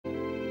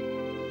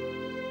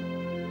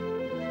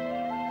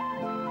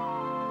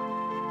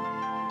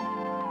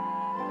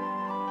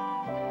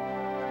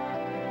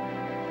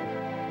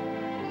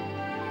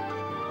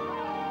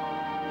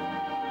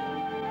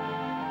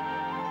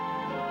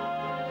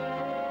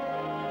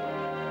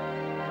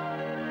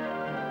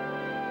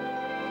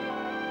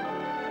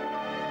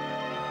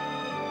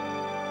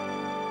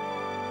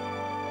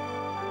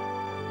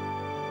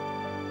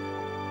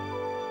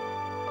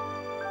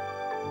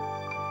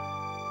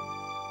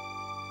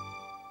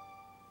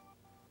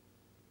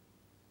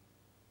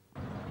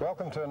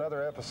Welcome to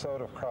another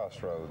episode of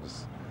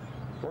Crossroads.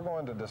 We're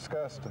going to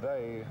discuss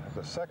today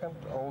the second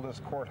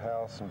oldest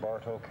courthouse in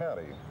Bartow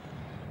County.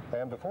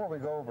 And before we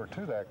go over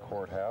to that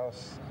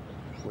courthouse,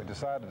 we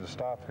decided to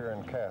stop here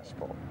in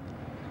Cassville.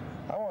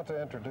 I want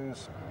to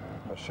introduce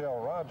Michelle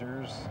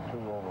Rogers, who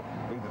will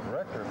be the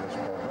director of this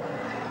program.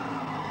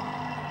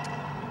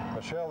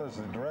 Michelle is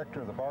the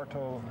director of the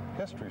Bartow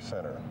History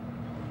Center.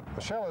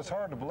 Michelle, it's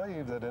hard to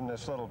believe that in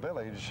this little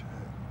village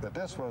that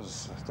this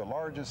was the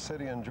largest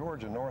city in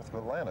Georgia north of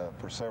Atlanta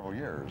for several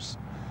years.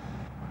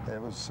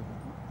 It was,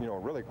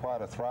 really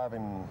quite a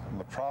thriving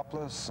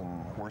metropolis,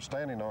 and we're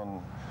standing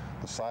on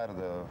the side of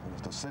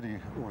the city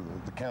or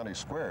the county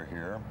square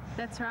here.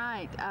 That's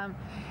right.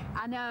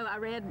 I know I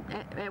read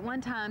at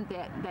one time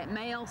that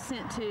mail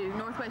sent to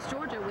Northwest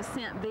Georgia was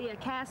sent via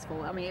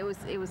Cassville. I mean,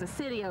 it was a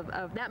city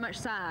of that much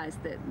size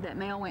that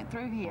mail went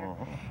through here.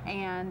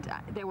 And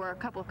there were a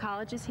couple of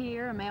colleges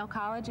here, a male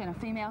college and a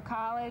female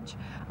college.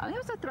 It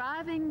was a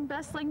thriving,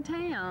 bustling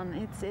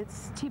town.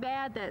 It's too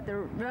bad that the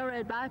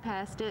railroad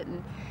bypassed it,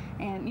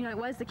 and it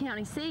was the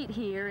county seat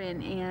here,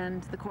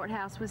 and the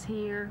courthouse was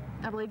here.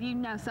 I believe you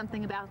know something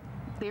about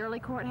the early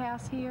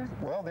courthouse here?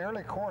 Well, the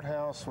early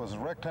courthouse was a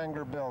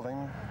rectangular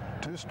building,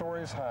 2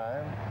 stories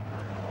high,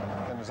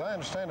 and as I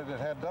understand it, it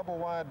had double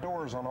wide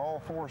doors on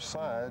all 4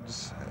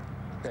 sides,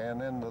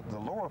 and then the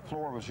lower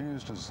floor was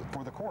used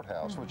for the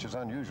courthouse, which is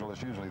unusual.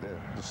 It's usually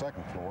the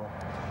second floor.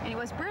 And it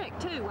was brick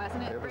too,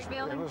 wasn't it? Brick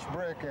building? It was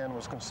brick and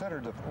was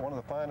considered one of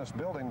the finest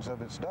buildings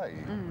of its day.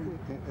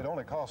 It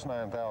only cost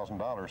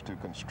 $9,000 to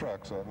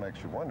construct, so it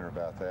makes you wonder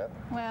about that.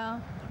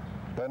 Well,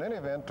 but in any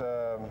event,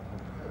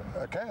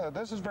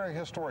 this is a very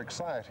historic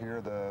site here.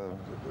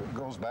 It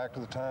goes back to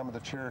the time of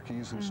the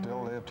Cherokees, who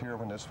still lived here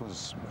when this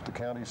was the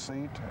county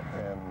seat.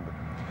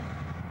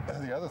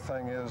 And the other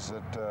thing is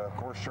that, of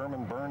course,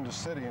 Sherman burned the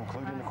city,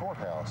 including the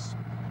courthouse.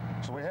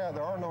 So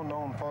there are no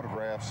known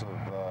photographs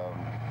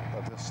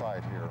of this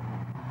site here.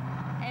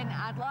 And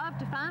I'd love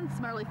to find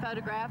some early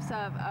photographs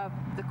of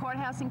the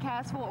courthouse in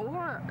Cassville,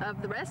 or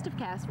of the rest of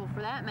Cassville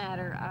for that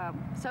matter.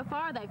 So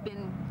far they've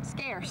been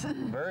scarce.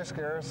 Very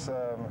scarce.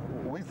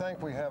 We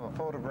think we have a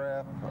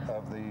photograph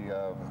of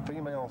the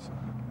female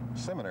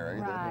seminary,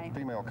 the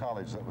female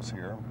college that was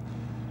here.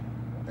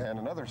 And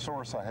another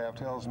source I have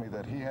tells me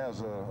that he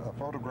has a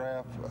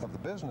photograph of the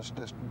business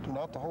district,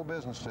 not the whole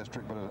business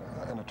district, but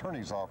an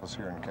attorney's office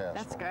here in Cassville.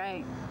 That's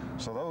great.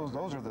 So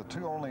those are the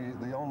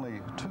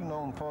only 2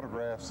 known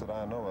photographs that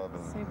I know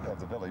of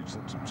the village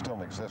that's still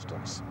in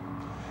existence.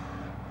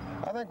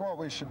 I think what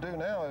we should do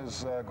now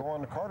is go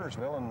on to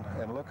Cartersville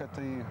and look at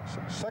the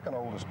second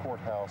oldest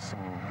courthouse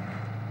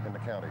in the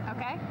county.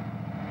 Okay.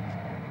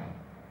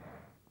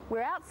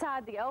 We're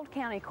outside the old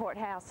county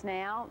courthouse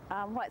now,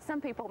 what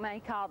some people may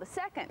call the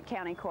second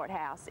county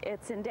courthouse.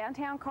 It's in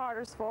downtown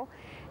Cartersville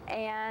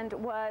and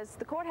was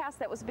the courthouse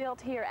that was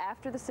built here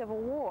after the Civil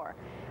War.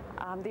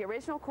 The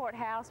original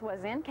courthouse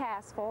was in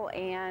Cassville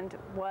and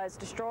was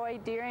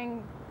destroyed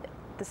during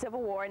the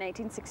Civil War in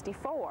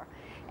 1864.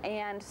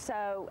 And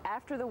so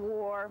after the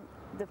war,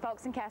 the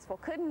folks in Cassville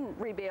couldn't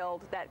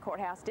rebuild that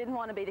courthouse, didn't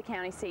want to be the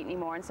county seat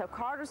anymore, and so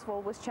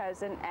Cartersville was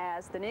chosen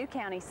as the new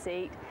county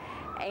seat,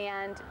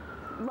 and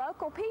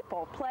local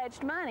people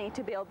pledged money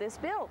to build this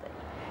building.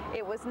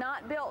 It was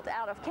not built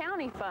out of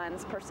county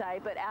funds per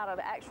se, but out of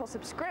actual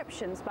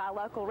subscriptions by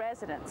local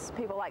residents.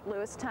 People like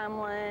Lewis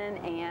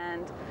Tumlin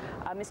and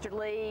Mr.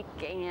 Leake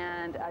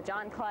and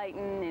John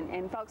Clayton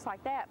and folks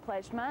like that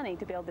pledged money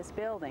to build this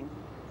building.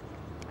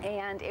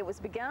 And it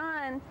was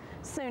begun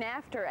soon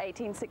after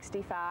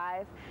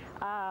 1865.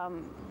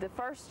 The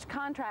first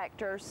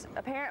contractors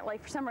apparently,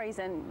 for some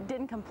reason,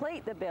 didn't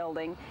complete the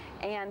building,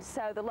 and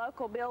so the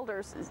local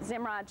builders,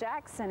 Zimrod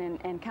Jackson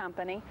and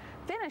Company,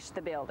 finished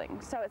the building.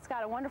 So it's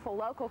got a wonderful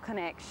local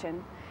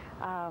connection,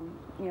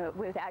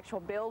 with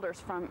actual builders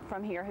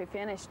from here who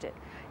finished it.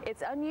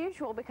 It's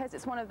unusual because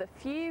it's one of the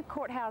few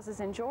courthouses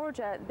in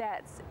Georgia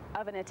that's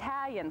of an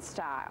Italian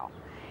style,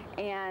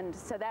 and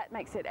so that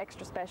makes it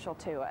extra special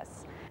to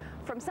us.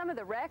 From some of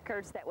the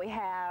records that we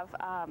have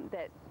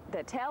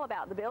that tell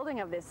about the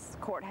building of this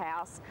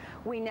courthouse,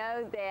 we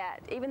know that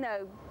even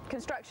though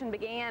construction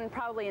began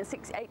probably in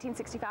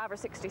 1865 or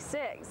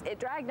 66, it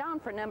dragged on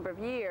for a number of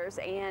years,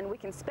 and we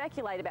can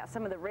speculate about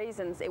some of the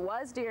reasons. It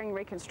was during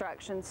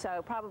Reconstruction,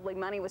 so probably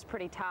money was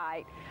pretty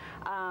tight.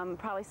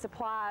 Probably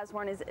supplies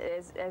weren't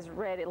as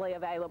readily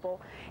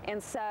available,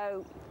 and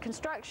so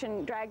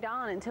construction dragged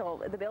on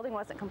until the building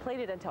wasn't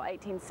completed until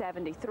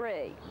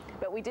 1873.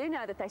 But we do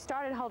know that they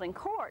started holding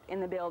court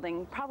in the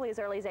building probably as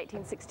early as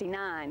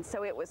 1869,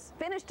 so it was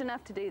finished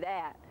enough to do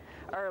that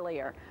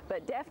earlier,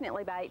 but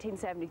definitely by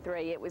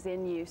 1873 it was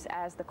in use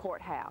as the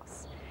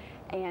courthouse.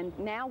 And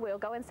now we'll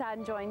go inside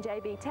and join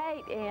J.B.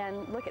 Tate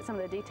and look at some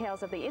of the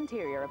details of the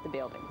interior of the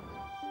building.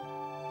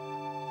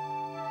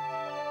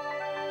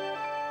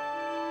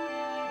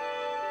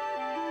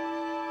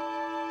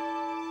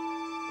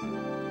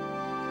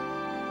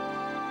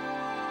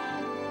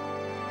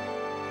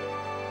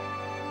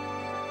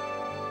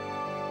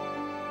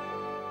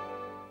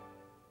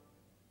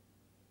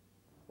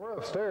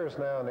 upstairs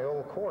now in the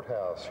old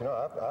courthouse. You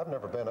know, I've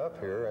never been up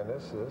here, and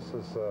this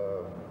is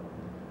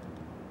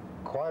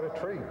quite a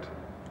treat.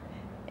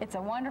 It's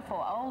a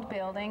wonderful old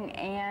building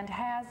and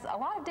has a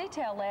lot of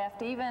detail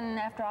left even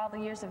after all the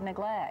years of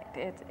neglect.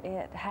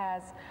 It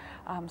has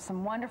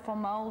some wonderful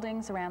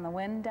moldings around the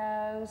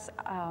windows.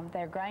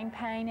 They're grain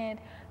painted.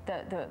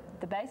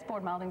 The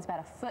baseboard molding is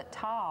about a foot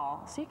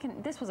tall. So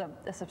this was a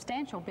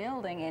substantial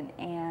building,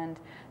 and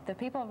the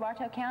people of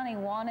Bartow County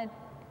wanted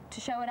to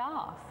show it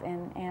off,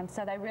 and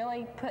so they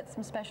really put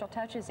some special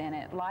touches in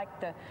it, like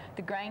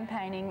the grain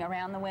painting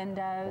around the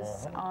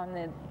windows, on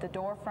the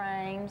door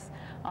frames,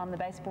 on the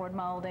baseboard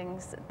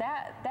moldings.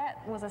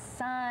 That was a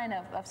sign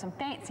of some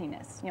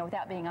fanciness, you know,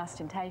 without being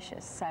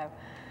ostentatious. So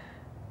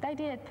they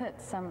did put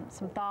some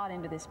thought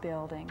into this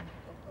building.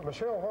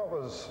 Michelle, what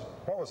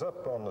was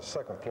up on the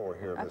second floor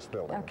here of this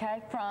building?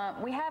 Okay,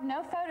 we have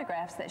no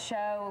photographs that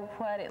show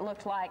what it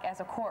looked like as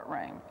a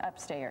courtroom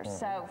upstairs.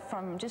 So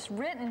from just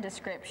written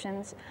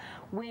descriptions,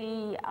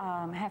 we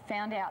have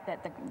found out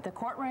that the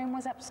courtroom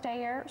was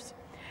upstairs,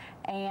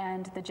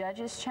 and the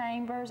judges'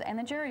 chambers, and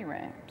the jury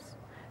rooms.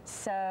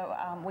 So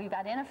we've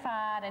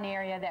identified an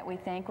area that we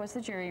think was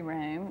the jury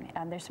room.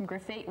 There's some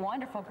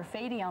wonderful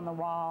graffiti on the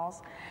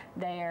walls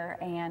there,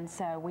 and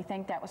so we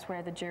think that was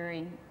where the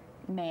jury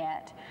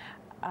met.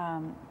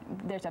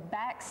 There's a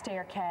back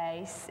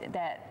staircase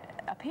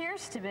that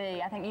appears to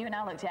be, I think you and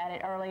I looked at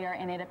it earlier,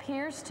 and it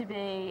appears to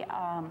be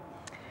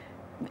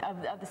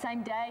of the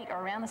same date or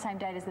around the same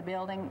date as the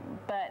building,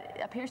 but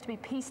appears to be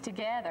pieced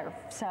together.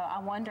 So I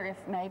wonder if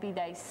maybe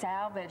they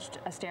salvaged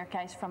a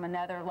staircase from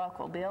another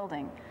local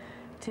building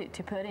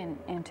to put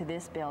into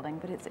this building,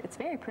 but it's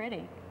very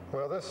pretty.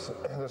 Well, this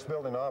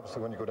building,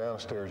 obviously, when you go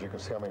downstairs, you can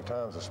see how many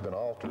times it's been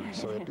altered.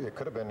 So it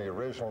could have been the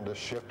original and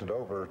just shifted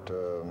over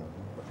to,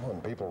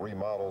 when people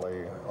remodel,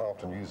 they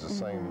often use the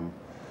same.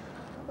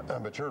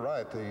 But you're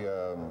right,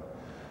 the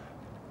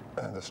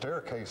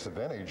staircase of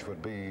vintage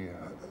would be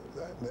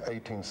the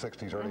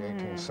 1860s, early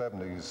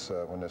 1870s,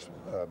 when this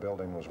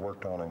building was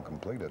worked on and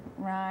completed.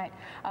 Right,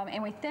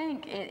 and we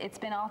think it's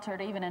been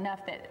altered even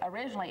enough that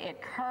originally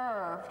it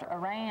curved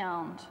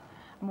around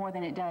more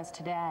than it does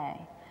today.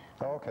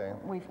 Oh, okay.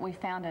 We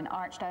found an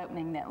arched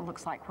opening that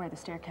looks like where the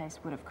staircase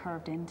would have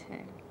curved into.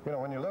 You know,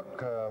 when you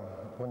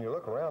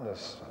look around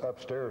this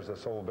upstairs,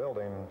 this old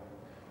building,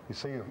 you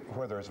see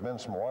where there's been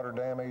some water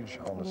damage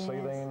on the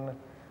ceiling,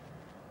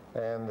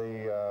 and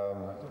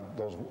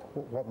those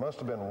what must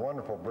have been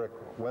wonderful brick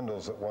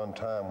windows at one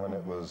time when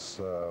it was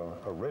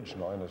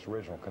original, in its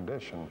original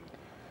condition.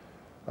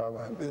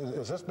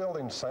 Is this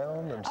building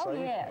sound and safe? Oh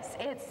yes,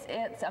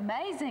 it's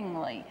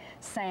amazingly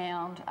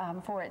sound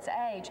for its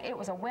age. It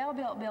was a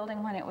well-built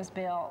building when it was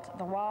built.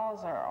 The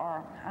walls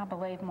are I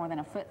believe, more than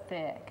a foot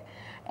thick.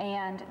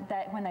 And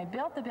when they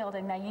built the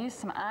building, they used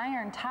some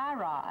iron tie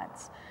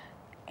rods.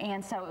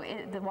 And so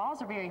the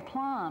walls are very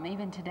plumb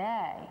even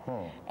today.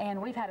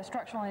 And we've had a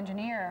structural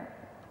engineer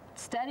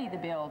study the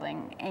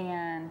building,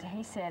 and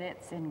he said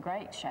it's in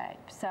great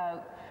shape.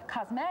 So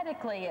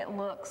cosmetically it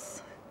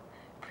looks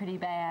pretty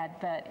bad,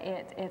 but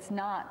it's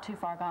not too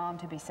far gone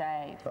to be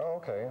saved. Oh,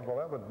 okay. Well,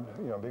 that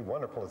would be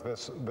wonderful if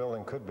this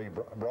building could be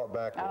brought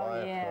back to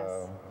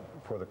life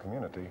for the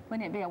community.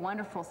 Wouldn't it be a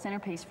wonderful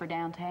centerpiece for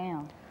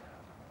downtown?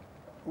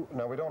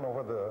 Now, we don't know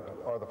whether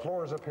are the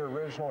floors up here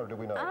original, or do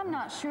we know? I'm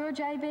not sure,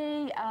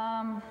 JB.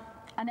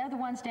 I know the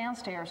ones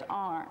downstairs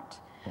aren't.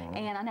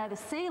 And I know the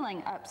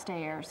ceiling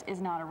upstairs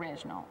is not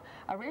original.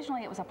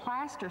 Originally, it was a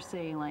plaster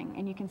ceiling,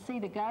 and you can see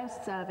the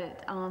ghosts of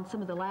it on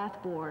some of the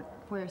lath board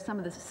where some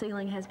of the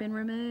ceiling has been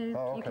removed.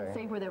 Oh, okay. You can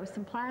see where there was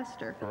some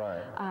plaster.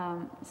 Right.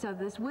 So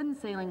this wooden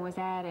ceiling was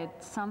added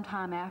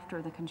sometime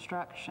after the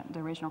construction, the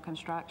original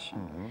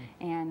construction,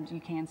 and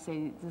you can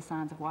see the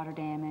signs of water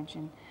damage.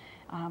 And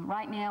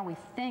right now, we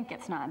think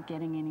it's not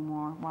getting any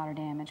more water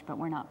damage, but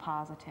we're not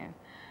positive.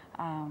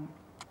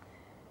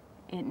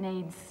 It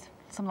needs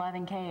some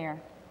loving care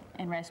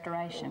and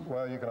restoration.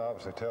 Well, you can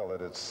obviously tell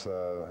that it's,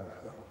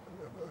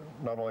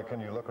 not only can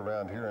you look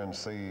around here and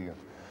see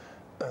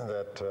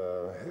that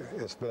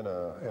it's been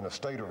in a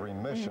state of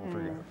remission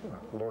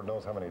for Lord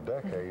knows how many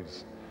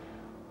decades,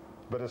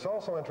 but it's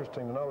also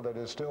interesting to know that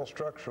it's still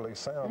structurally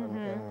sound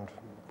and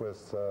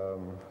with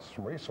some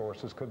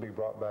resources could be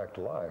brought back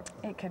to life.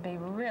 It could be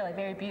really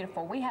very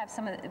beautiful. We have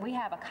we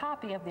have a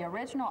copy of the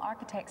original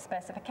architect's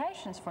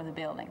specifications for the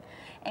building,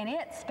 and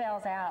it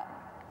spells out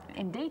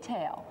in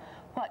detail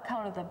what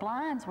color the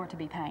blinds were to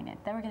be painted.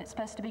 They were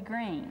supposed to be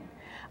green.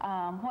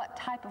 What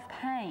type of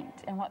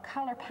paint and what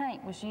color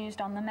paint was used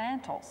on the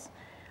mantles,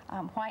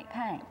 white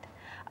paint.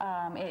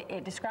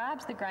 It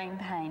describes the grain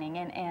painting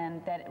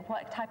and that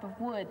what type of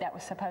wood that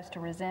was supposed to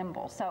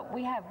resemble. So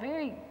we have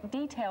very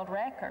detailed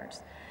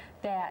records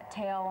that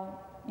tell,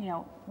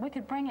 we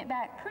could bring it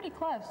back pretty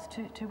close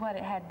to what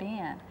it had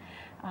been.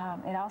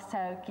 It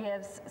also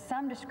gives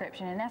some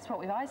description, and that's what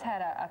we've always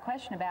had a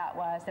question about,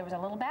 was there was a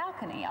little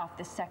balcony off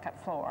the second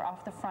floor,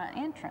 off the front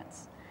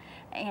entrance.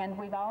 And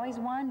we've always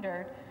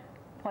wondered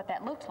what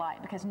that looked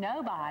like because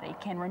nobody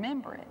can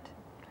remember it.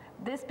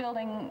 This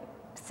building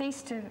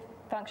ceased to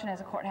function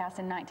as a courthouse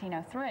in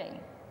 1903.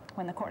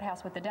 When the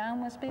courthouse with the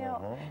dome was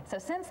built. So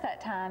since that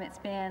time, it's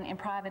been in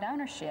private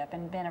ownership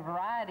and been a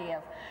variety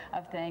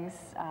of things,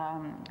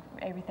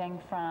 everything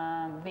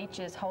from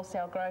Veach's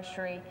wholesale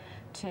grocery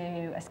to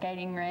a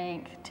skating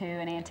rink to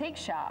an antique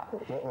shop.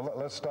 Well,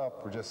 let's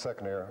stop for just a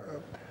second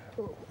here.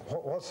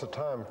 What's the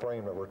time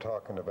frame that we're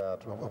talking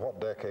about?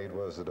 What decade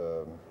was it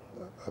a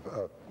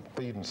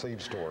feed and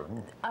seed store?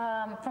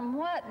 From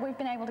what we've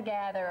been able to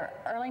gather,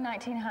 early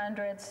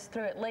 1900s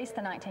through at least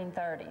the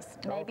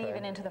 1930s, maybe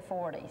even into the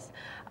 40s.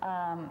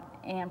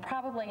 And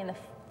probably in the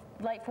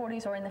late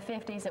 40s or in the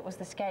 50s, it was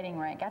the skating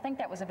rink. I think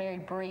that was a very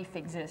brief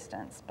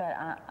existence, but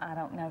I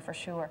don't know for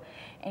sure.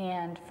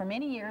 And for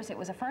many years, it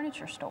was a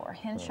furniture store.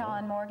 Henshaw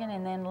and Morgan,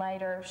 and then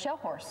later,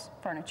 Shellhorse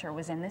Furniture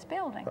was in this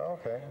building.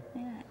 Okay.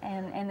 Yeah.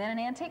 And then an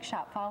antique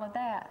shop followed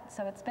that.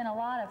 So it's been a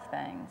lot of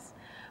things.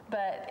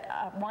 But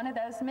one of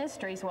those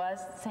mysteries was,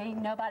 see,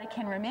 nobody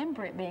can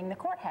remember it being the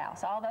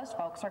courthouse. All those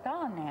folks are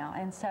gone now.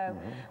 And so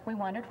we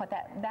wondered what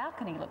that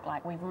balcony looked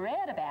like. We've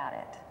read about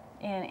it.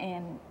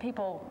 And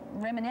people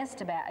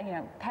reminisced about,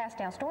 passed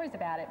down stories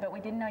about it, but we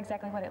didn't know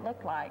exactly what it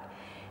looked like.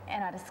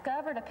 And I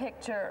discovered a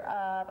picture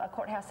of a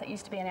courthouse that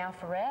used to be in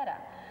Alpharetta,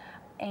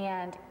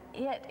 and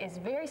it is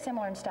very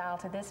similar in style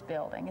to this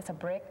building. It's a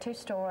brick,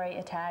 two-story,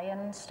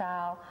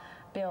 Italian-style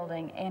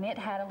building, and it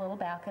had a little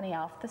balcony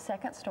off the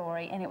second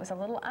story, and it was a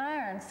little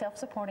iron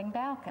self-supporting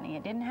balcony.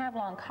 It didn't have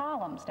long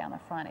columns down the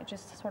front. It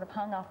just sort of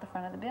hung off the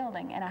front of the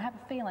building, and I have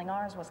a feeling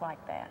ours was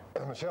like that.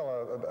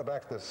 Michelle,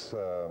 back to this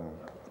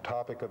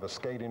topic of a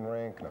skating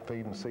rink and a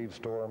feed and seed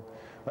store.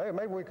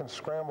 Maybe we can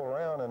scramble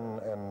around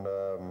and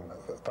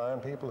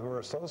find people who are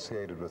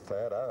associated with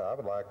that. I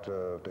would like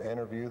to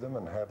interview them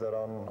and have that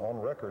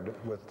on record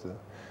with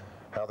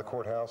how the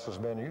courthouse has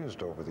been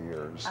used over the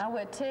years. I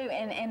would too,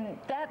 and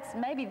that's,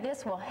 maybe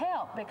this will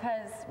help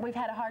because we've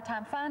had a hard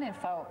time finding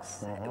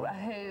folks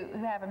who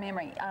have a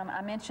memory.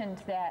 I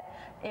mentioned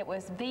that it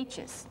was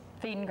Veach's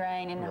Feed and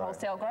Grain and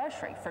Wholesale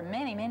Grocery for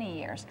many, many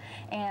years.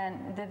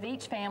 And the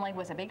Veach family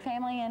was a big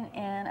family in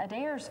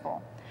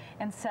Adairsville.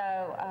 And so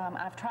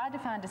I've tried to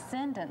find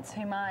descendants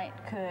who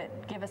could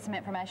give us some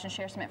information,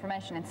 share some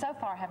information, and so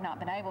far have not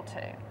been able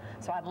to.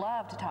 So I'd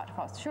love to talk to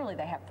folks. Surely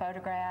they have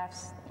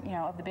photographs,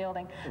 of the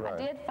building. I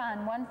did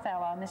find one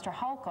fellow, Mr.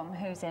 Holcomb,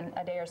 who's in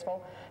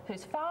Adairsville,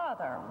 whose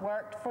father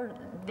worked for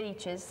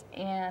Veach's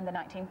in the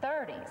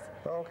 1930s.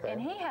 Okay.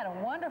 And he had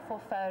a wonderful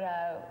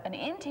photo, an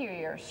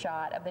interior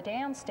shot of the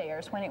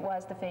downstairs when it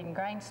was the Feed and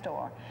Grain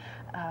store.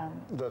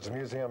 Does the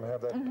museum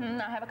have that?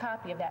 I have a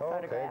copy of that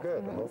photograph.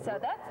 Okay, good. So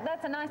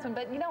that's a nice one,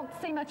 but you don't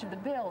see much of the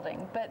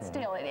building, but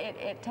still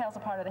it tells a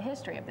part of the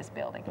history of this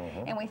building.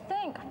 And we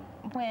think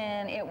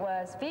when it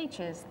was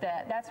Veach's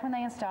that's when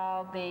they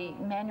installed the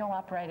manual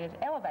operated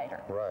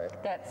elevator. Right.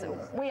 That's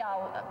we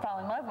all fall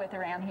in love with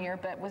around here,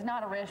 but was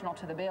not original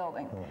to the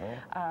building.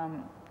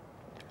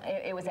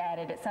 It was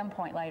added at some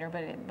point later,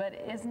 but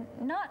it is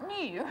not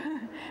new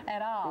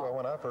at all. Well,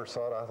 when I first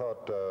saw it, I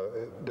thought,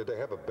 did they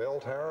have a bell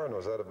tower? And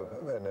was that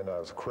and then I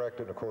was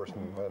corrected, of course,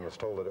 and was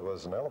told that it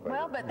was an elevator.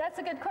 Well, but that's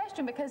a good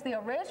question because the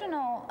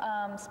original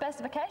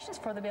specifications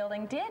for the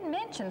building did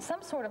mention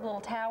some sort of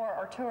little tower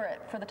or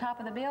turret for the top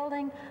of the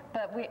building,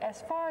 but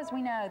as far as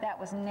we know, that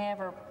was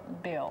never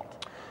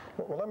built.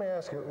 Well, let me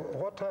ask you,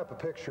 what type of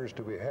pictures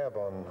do we have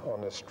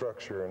on this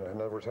structure? In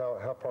other words,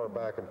 how far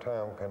back in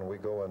time can we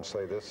go and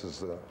say this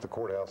is the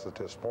courthouse at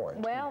this point?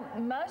 Well,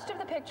 most of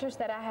the pictures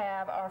that I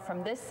have are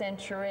from this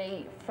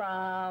century,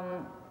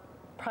 from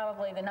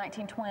probably the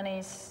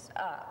 1920s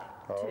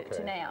up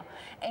to now.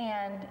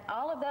 And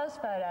all of those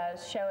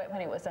photos show it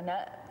when it was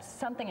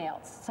something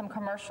else, some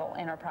commercial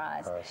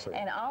enterprise. I see.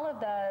 And all of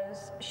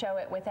those show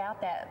it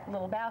without that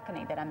little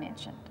balcony that I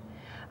mentioned.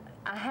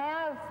 I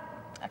have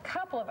a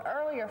couple of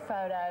earlier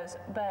photos,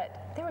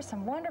 but there were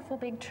some wonderful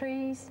big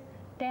trees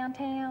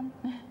downtown.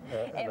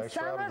 And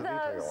some of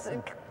those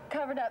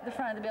covered up the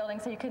front of the building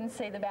so you couldn't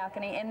see the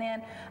balcony. And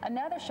then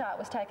another shot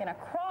was taken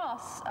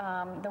across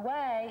the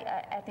way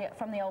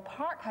from the old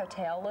Park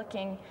Hotel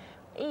looking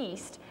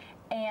east.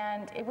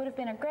 And it would have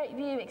been a great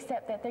view,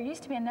 except that there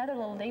used to be another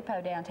little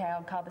depot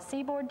downtown called the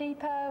Seaboard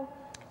Depot.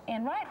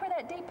 And right where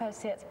that depot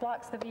sits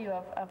blocks the view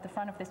of the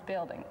front of this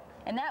building.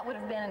 And that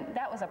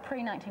was a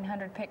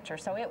pre-1900 picture,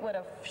 so it would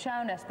have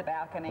shown us the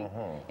balcony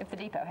if the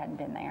depot hadn't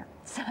been there.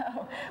 So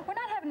we're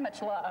not having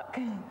much luck.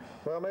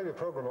 Well, maybe a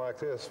program like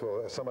this,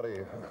 well, somebody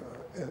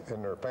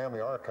in their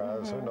family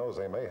archives, who knows,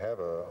 they may have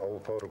an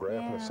old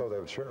photograph, and if so, they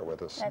would share it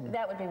with us.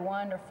 That would be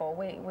wonderful.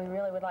 We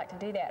really would like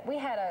to do that. We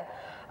had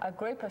a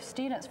group of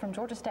students from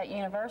Georgia State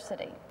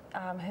University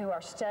who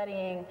are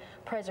studying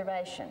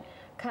preservation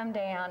come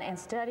down and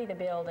study the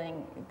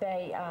building.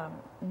 They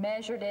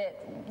measured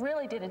it,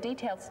 really did a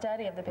detailed study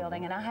of the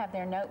building, and I have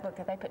their notebook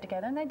that they put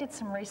together, and they did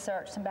some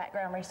research, some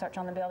background research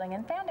on the building,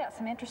 and found out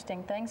some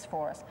interesting things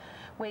for us.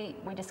 We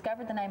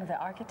discovered the name of the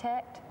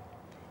architect.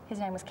 His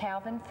name was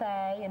Calvin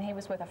Fay, and he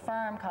was with a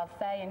firm called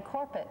Fay and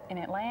Corpet in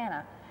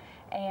Atlanta.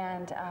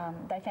 and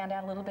they found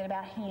out a little bit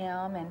about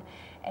him,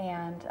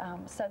 and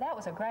so that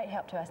was a great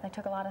help to us. They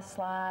took a lot of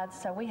slides,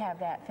 so we have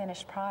that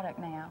finished product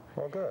now.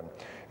 Well, good.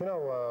 You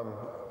know,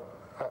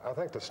 I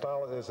think the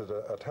style is it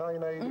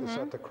Italianate? Is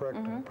that the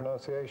correct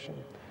pronunciation?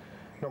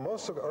 You know,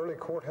 most of the early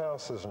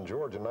courthouses in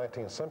Georgia,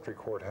 19th century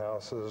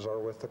courthouses, are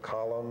with the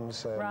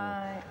columns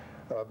and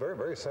very,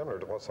 very similar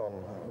to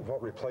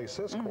what replaced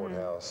this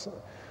courthouse.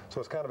 So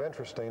it's kind of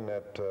interesting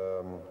that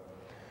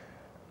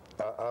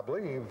I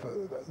believe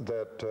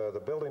that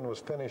the building was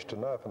finished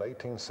enough in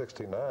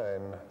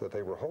 1869 that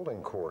they were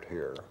holding court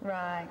here.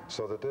 Right.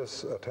 So that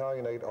this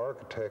Italianate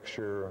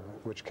architecture,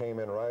 which came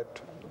in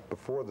right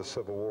before the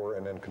Civil War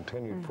and then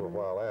continued for a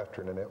while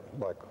after, and then it,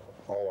 like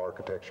all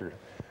architecture,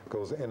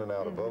 goes in and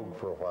out of vogue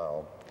for a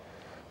while.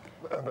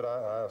 But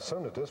I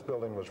assume that this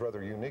building was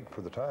rather unique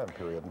for the time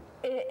period.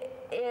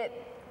 It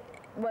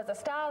was a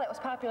style that was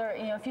popular.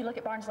 You know, if you look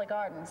at Barnsley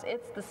Gardens,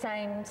 it's the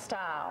same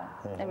style.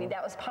 I mean,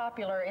 that was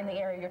popular in the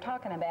area you're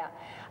talking about,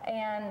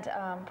 and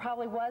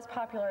probably was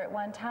popular at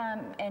one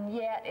time, and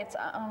yet it's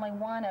only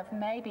one of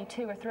maybe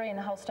 2 or 3 in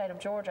the whole state of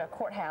Georgia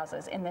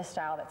courthouses in this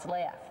style that's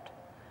left.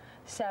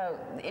 So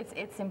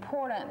it's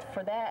important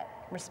for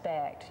that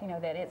respect, you know,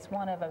 that it's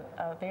one of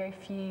a very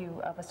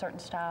few of a certain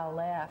style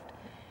left.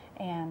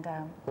 And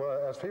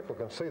well, as people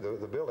can see,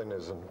 the building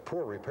is in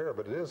poor repair,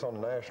 but it is on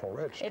the National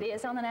Register. It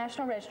is on the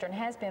National Register and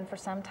has been for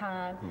some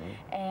time,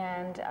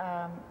 and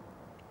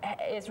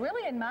is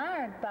really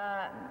admired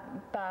by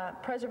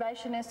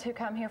preservationists who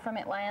come here from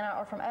Atlanta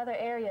or from other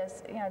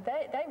areas. You know,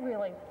 they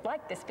really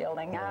like this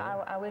building.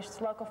 I wish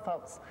local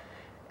folks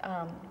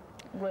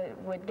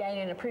would gain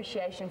an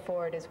appreciation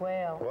for it as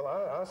well. Well,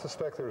 I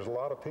suspect there's a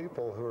lot of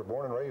people who were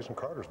born and raised in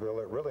Cartersville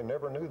that really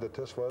never knew that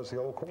this was the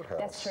old courthouse.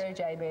 That's true,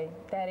 JB.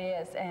 That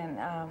is, and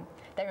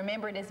they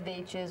remember it as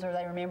Veach's, or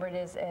they remember it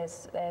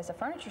as a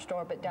furniture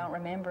store, but don't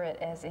remember it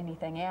as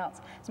anything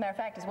else. As a matter of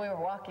fact, as we were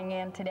walking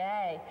in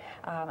today,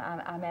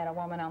 I met a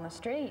woman on the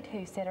street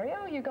who said,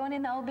 "Oh, you're going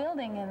in the old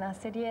building?" And I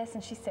said, "Yes,"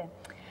 and she said,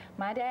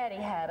 "My daddy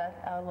had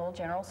a little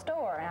general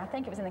store, and I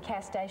think it was in the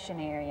Cass Station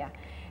area."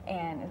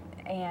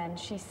 And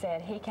she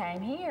said he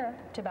came here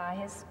to buy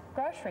his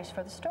groceries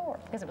for the store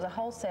because it was a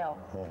wholesale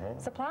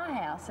supply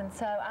house. And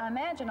so I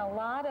imagine a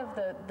lot of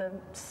the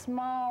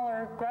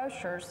smaller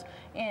grocers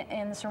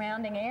in the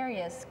surrounding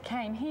areas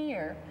came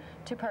here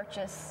to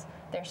purchase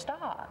their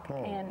stock.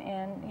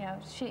 And you know,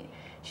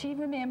 she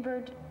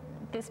remembered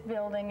this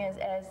building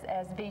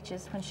as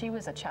Veach's when she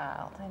was a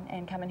child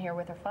and coming here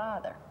with her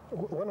father.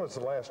 When was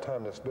the last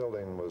time this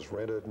building was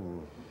rented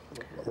and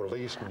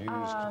released and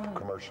used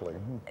commercially?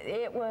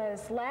 It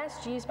was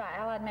last used by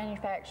Allied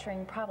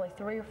Manufacturing probably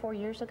 3 or 4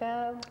 years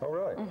ago. Oh,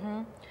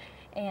 right.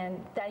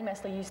 And they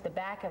mostly used the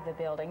back of the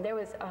building. There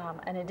was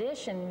an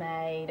addition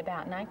made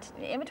about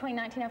in between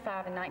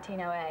 1905 and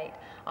 1908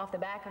 off the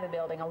back of the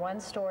building, a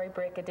 1-story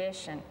brick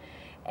addition.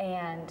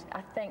 And I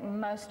think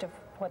most of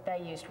what they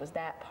used was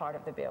that part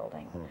of the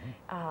building.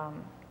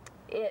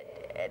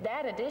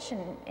 That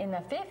addition in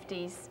the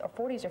 50s, or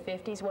 40s or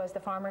 50s, was the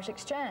Farmers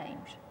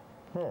Exchange.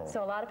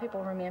 So a lot of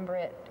people remember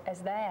it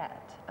as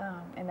that,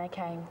 and they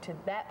came to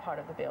that part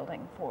of the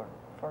building for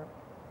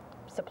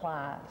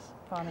supplies,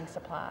 farming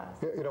supplies.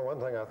 You know, one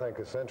thing I think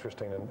is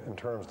interesting in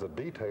terms of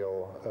the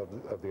detail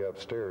of the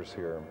upstairs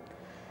here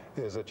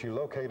is that you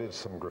located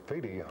some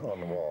graffiti on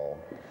the wall,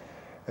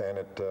 and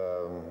it,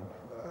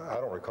 I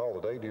don't recall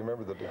the date. Do you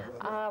remember the date?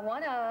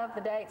 One of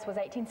the dates was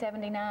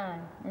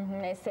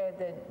 1879. It said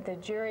the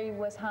jury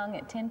was hung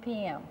at 10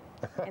 p.m.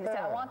 and it said,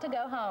 "I want to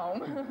go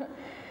home."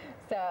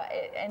 So,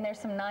 and there's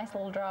some nice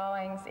little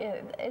drawings.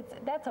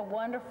 That's a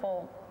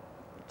wonderful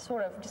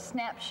sort of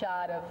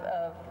snapshot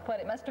of what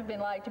it must have been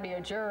like to be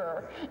a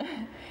juror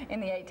in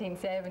the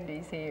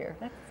 1870s here.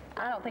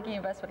 I don't think any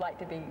of us would like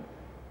to be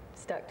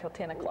stuck till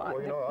 10 o'clock.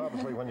 Well, you know,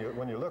 obviously when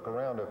you look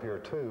around up here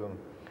too,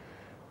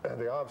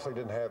 they obviously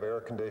didn't have air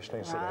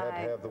conditioning, so they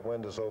had to have the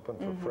windows open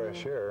for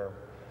fresh air.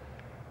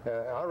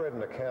 I read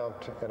an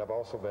account, and I've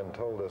also been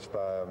told this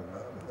by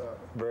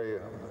very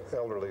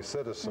elderly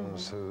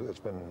citizens who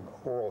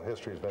oral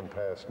history has been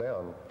passed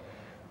down,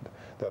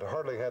 that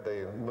hardly had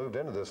they moved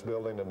into this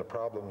building and the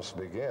problems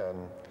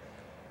began.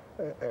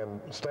 And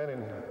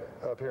standing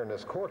up here in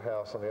this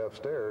courthouse on the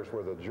upstairs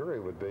where the jury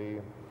would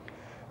be,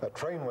 a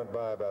train went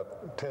by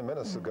about 10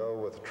 minutes ago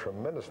with a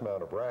tremendous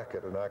amount of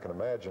racket, and I can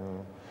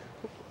imagine,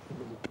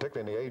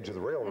 particularly in the age of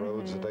the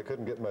railroads, that they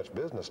couldn't get much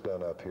business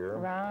done up here.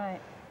 Right.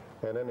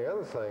 And then the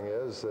other thing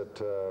is that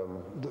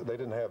they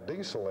didn't have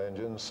diesel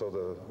engines, so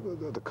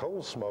the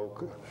coal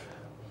smoke,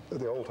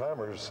 the old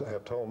timers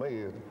have told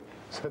me,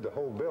 said the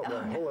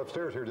whole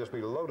upstairs here just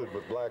be loaded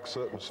with black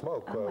soot and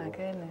smoke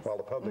while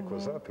the public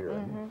was up here.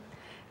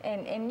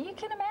 And you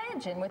can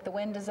imagine with the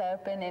windows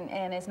open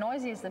and as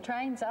noisy as the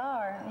trains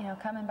are, you know,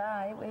 coming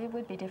by, it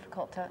would be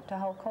difficult to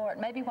hold court.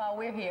 Maybe while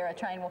we're here, a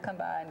train will come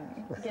by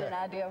and get an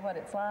idea of what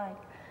it's like.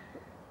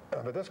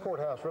 But this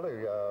courthouse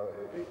really,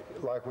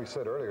 like we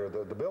said earlier,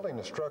 the building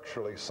is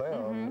structurally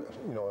sound.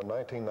 You know, in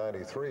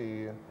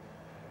 1993,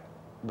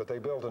 But they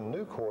built a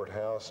new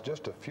courthouse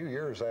just a few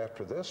years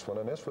after this one,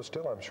 and this was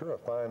still, I'm sure, a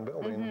fine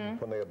building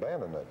when they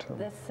abandoned it.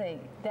 Let's see.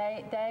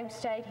 They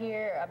stayed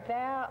here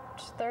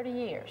about 30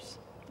 years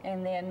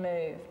and then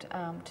moved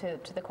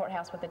to the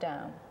courthouse with the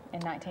dome in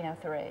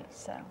 1903.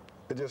 So.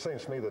 It just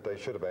seems to me that they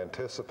should have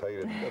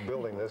anticipated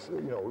building this.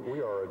 You know,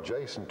 we are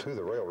adjacent to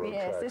the railroad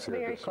tracks it's here,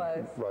 very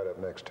close. Right up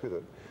next to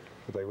it.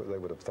 They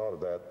would have thought of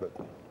that, but.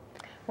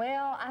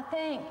 Well, I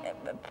think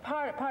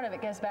part of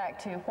it goes back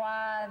to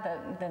why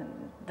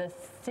the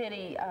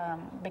city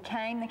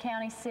became the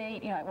county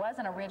seat. You know, it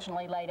wasn't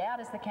originally laid out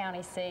as the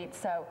county seat,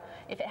 so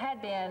if it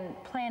had been,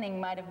 planning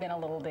might have been a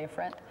little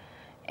different,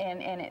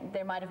 and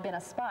there might have been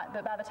a spot.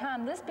 But by the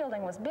time this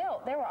building was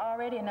built, there were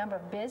already a number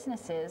of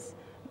businesses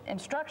and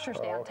structures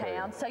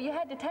downtown, so you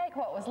had to take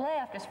what was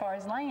left as far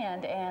as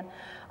land, and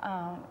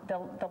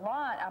the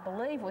lot, I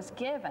believe, was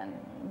given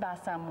by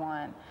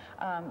someone.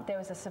 There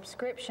was a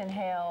subscription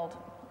held,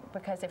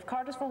 because if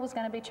Cartersville was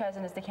going to be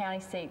chosen as the county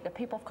seat, the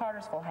people of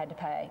Cartersville had to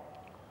pay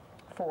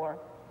for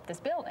this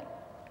building.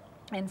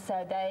 And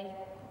so they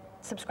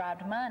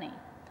subscribed money,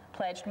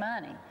 pledged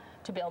money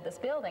to build this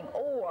building,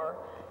 or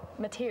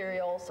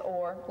materials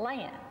or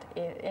land,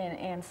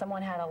 and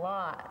someone had a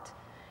lot.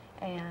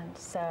 And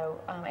so,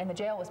 and the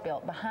jail was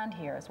built behind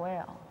here as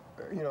well.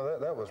 You know,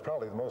 that was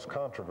probably the most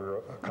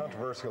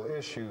controversial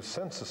issue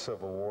since the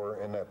Civil War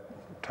in that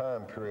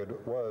time period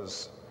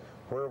was,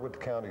 where would the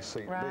county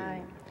seat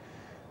be?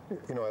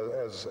 You know,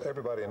 as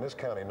everybody in this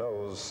county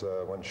knows,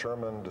 when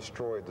Sherman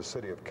destroyed the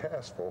city of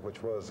Cassville,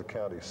 which was the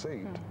county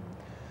seat,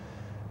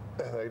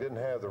 they didn't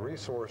have the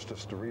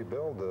resources to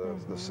rebuild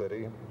the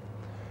city.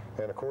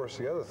 And of course,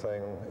 the other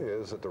thing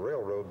is that the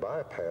railroad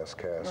bypassed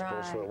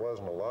Cassville, so it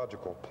wasn't a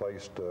logical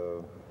place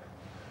to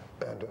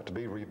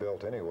be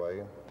rebuilt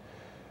anyway.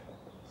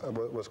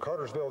 Was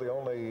Cartersville the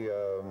only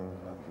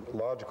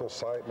logical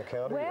site in the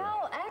county?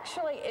 Well,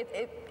 actually,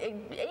 it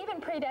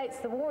even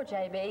predates the war,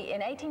 JB.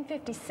 In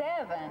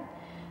 1857,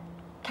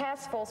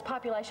 Cassville's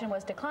population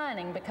was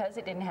declining because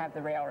it didn't have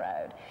the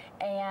railroad.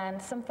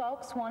 And some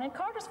folks wanted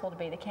Cartersville to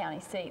be the county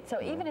seat.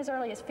 So even as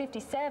early as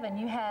 57,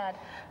 you had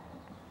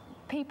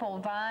people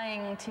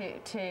vying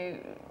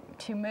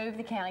to move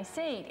the county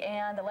seat.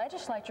 And the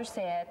legislature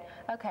said,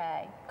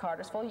 okay,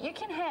 Cartersville, you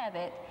can have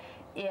it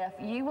if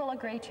you will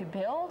agree to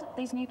build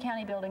these new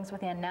county buildings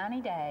within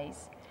 90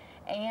 days,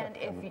 and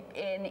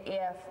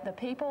if the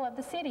people of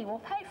the city will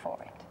pay for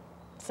it.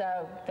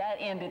 So that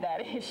ended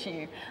that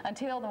issue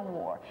until the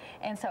war.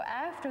 And so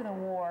after the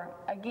war,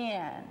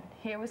 again,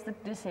 here was the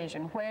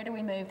decision, where do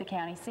we move the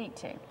county seat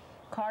to?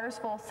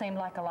 Cartersville seemed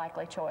like a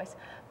likely choice,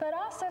 but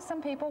also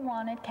some people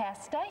wanted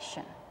Cass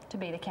Station to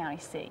be the county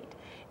seat.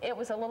 It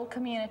was a little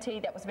community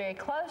that was very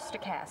close to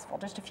Cassville,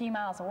 just a few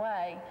miles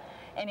away,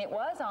 and it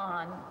was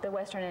on the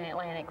Western and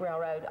Atlantic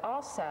Railroad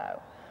also.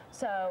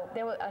 So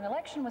an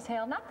election was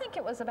held, and I think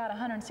it was about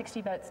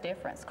 160 votes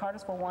difference.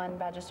 Cartersville won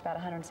by just about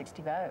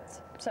 160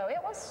 votes. So it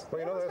was,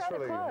 well, you know, that's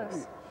rather really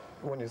close.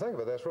 When you think of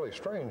it, that's really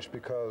strange,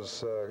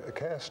 because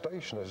Cass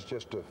Station is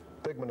just a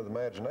figment of the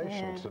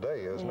imagination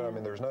today, isn't it? I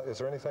mean, is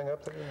there anything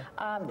up there?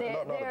 Not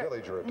a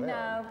village or a town.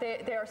 No,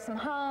 there are some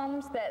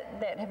homes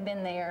that have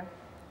been there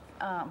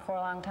for a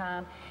long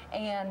time,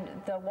 and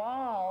the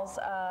walls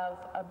of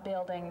a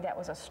building that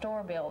was a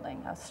store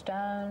building, a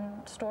stone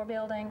store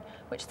building,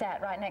 which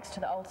sat right next to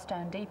the old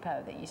stone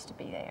depot that used to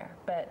be there.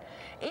 But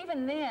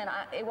even then,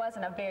 it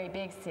wasn't a very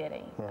big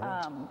city,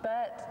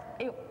 but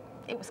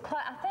it was,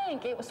 I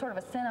think it was sort of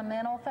a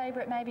sentimental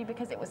favorite maybe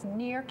because it was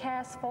near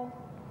Cassville,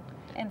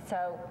 and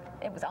so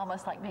it was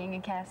almost like being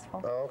in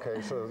Cassville. Oh,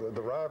 okay, so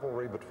the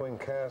rivalry between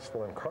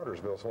Cassville and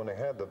Cartersville, so when they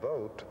had the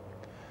vote,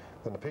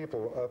 then the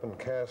people up in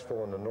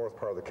Cassville in the north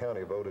part of the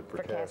county voted for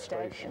Cass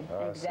Station.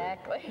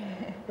 Exactly.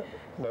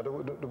 Now,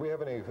 do we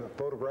have any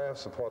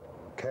photographs of what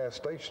Cass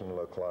Station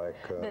looked like?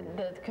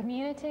 The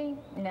community?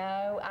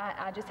 No,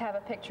 I just have a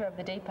picture of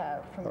the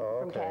depot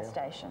from Cass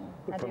Station.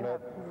 From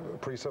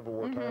that pre-Civil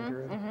War time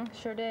period?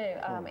 Sure do.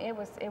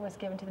 It was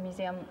given to the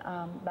museum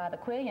by the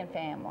Quillian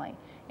family,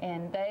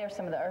 and they are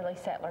some of the early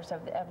settlers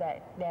of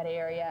that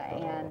area,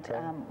 and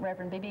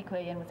Reverend B.B.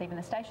 Quillian was even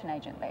the station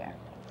agent there.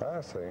 I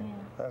see. Yeah.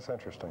 That's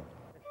interesting.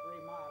 It's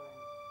remodeling.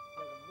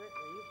 There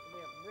used to be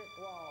a brick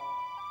wall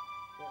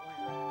that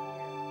went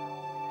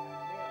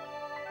right here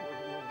all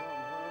the way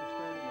down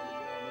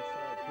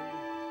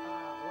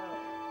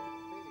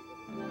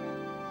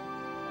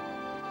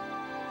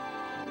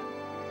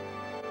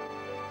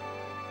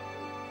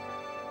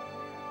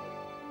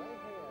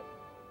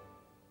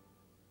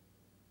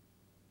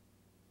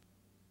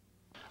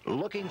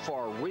Looking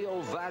for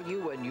real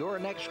value in your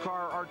next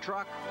car or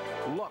truck?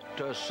 Look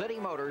to City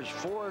Motors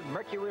Ford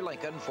Mercury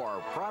Lincoln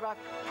for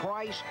product,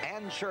 price,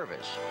 and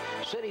service.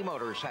 City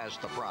Motors has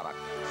the product,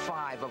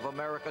 5 of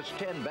America's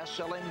 10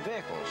 best-selling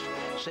vehicles.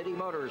 City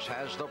Motors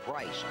has the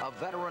price, a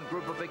veteran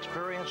group of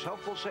experienced,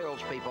 helpful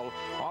salespeople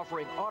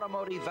offering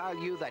automotive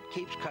value that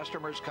keeps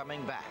customers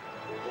coming back.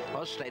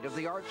 A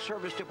state-of-the-art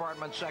service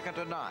department second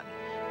to none.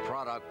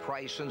 Product,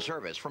 price, and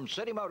service from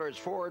City Motors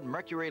Ford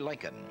Mercury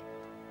Lincoln.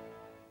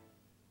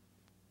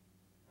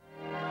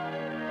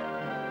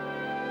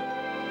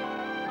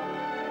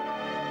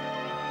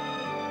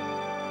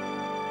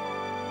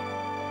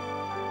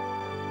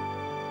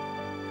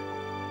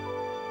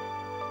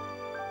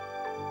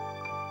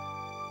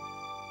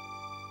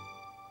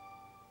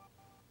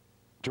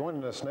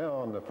 Joining us now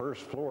on the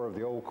first floor of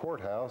the old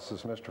courthouse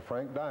is Mr.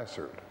 Frank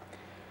Dysart.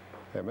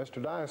 And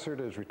Mr. Dysart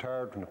is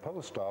retired from the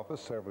post office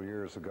several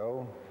years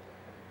ago.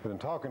 But in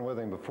talking with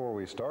him before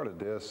we started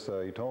this,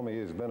 he told me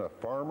he's been a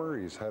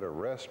farmer, he's had a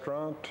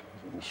restaurant,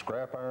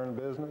 scrap iron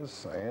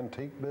business,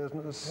 antique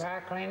business. Dry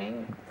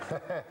cleaning.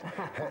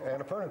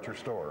 And a furniture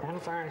store. And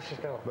a furniture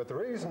store. But the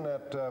reason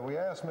that we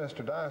asked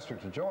Mr.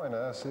 Dysart to join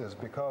us is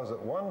because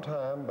at one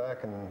time,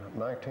 back in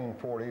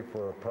 1940,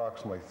 for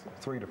approximately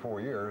 3 to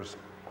 4 years,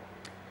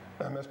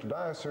 Mr.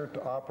 Dysart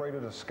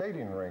operated a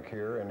skating rink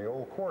here in the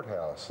old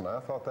courthouse, and I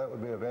thought that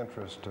would be of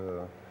interest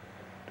to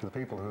the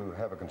people who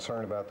have a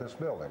concern about this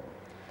building.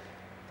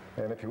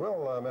 And if you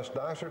will, Mr.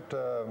 Dysart,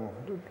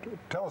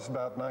 tell us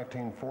about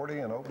 1940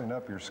 and opening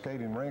up your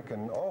skating rink,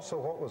 and also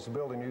what was the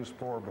building used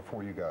for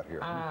before you got here?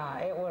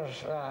 It was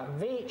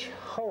Veach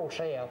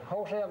wholesale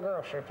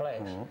grocery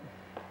place.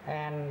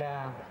 And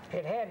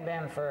it had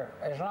been for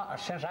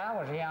since I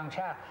was a young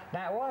child.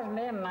 Now, it wasn't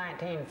in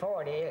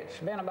 1940. It's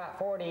been about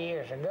 40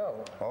 years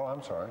ago. Oh,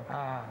 I'm sorry.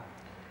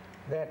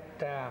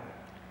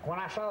 When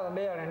I saw the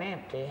building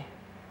empty,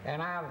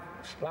 and I've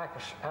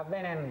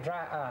been in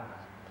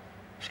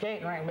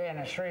skating rink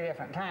business 3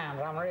 different times.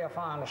 I'm real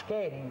fond of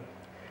skating.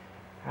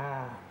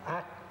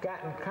 I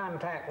got in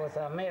contact with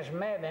Miss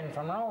Mebbin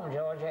from Rome,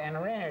 Georgia, and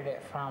rented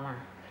it from her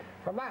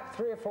for about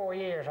 3 or 4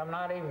 years. I'm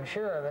not even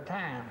sure of the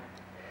time.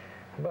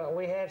 But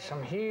we had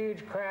some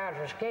huge crowds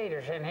of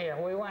skaters in here.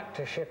 We went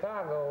to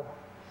Chicago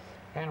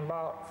and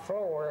bought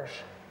floors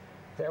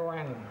that were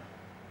in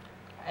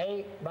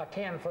 8 by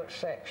 10 foot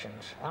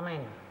sections. I mean,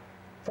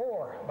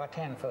 4 by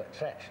 10 foot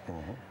sections.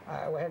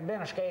 We had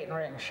been a skating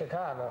rink in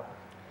Chicago.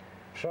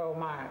 So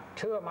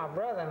 2 of my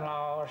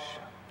brother-in-laws,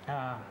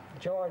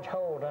 George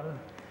Holden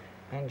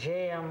and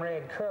J.M.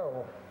 Red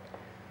Crow,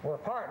 were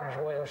partners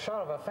with it. It was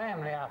sort of a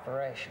family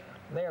operation.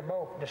 They're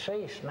both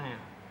deceased now.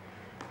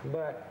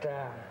 But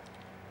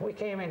we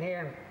came in here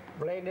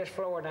and laid this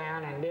floor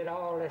down and did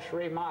all this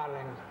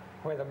remodeling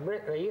where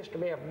there used to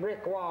be a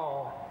brick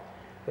wall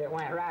that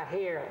went right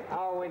here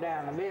all the way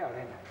down the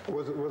building.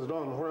 Was it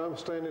on where I'm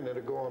standing? Did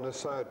it go on this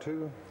side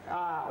too?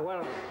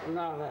 Well,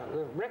 no,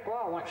 the brick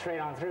wall went straight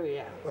on through,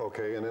 yeah.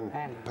 Okay, and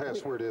then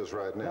past where it is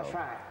right now. That's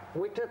right.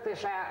 We took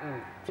this out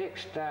and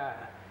fixed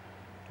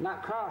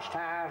not cross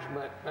ties,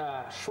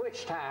 but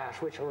switch ties,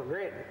 which were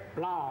great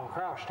long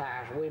cross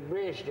ties. We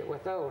bridged it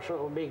with those so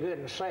it would be good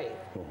and safe,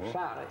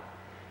 solid.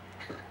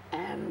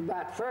 And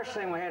about the first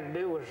thing we had to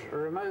do was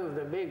remove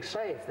the big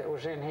safe that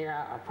was in here,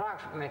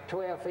 approximately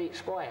 12 feet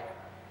square,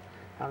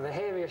 of the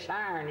heaviest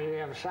iron you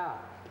ever saw.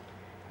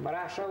 But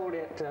I sold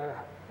it to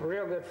a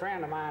real good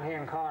friend of mine here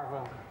in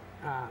Carville,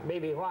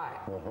 B.B. White,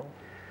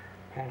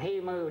 and he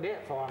moved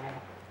it for me.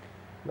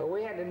 But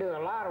we had to do a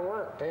lot of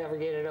work to ever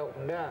get it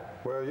opened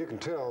up. Well, you can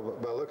tell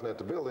by looking at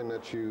the building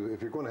that if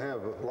you're going to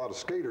have a lot of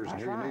skaters in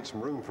here, you need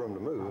some room for them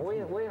to move.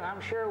 I'm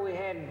sure we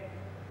had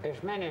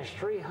as many as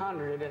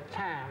 300 at a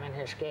time in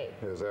his skate.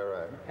 Is that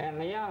right? And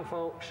the young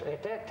folks,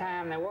 at that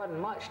time, there wasn't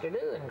much to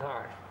do in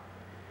Carville.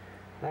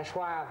 That's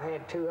why I've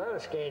had 2 other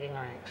skating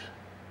rinks.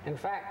 In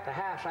fact, the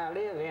house I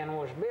live in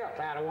was built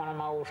out of one of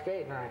my old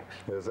skating rinks.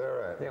 Is that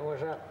right? It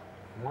was up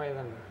where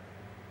the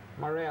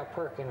Morrell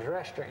Perkins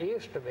restaurant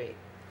used to be.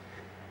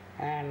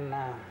 And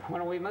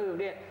when we moved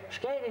it,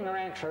 skating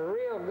rinks are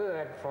real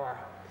good for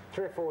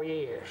 3 or 4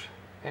 years,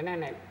 and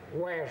then it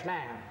wears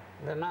down,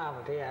 the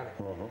novelty of it.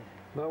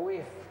 But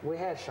we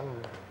had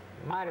some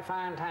mighty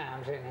fine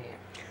times in here.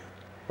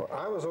 Well,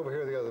 I was over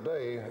here the other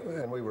day,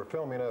 and we were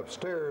filming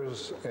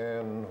upstairs,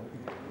 and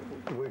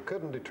we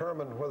couldn't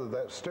determine whether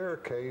that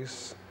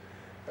staircase,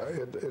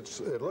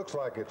 it looks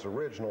like it's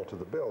original to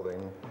the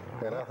building,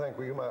 and I think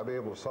we might be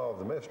able to solve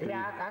the mystery.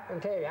 Yeah, I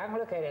can tell you, I can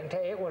look at it and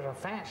tell you it was a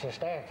fancy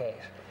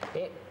staircase.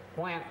 It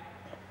went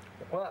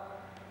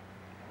up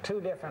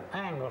 2 different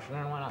angles and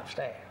then went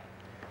upstairs.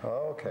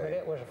 Okay. But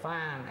it was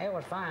fine.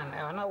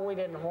 I know we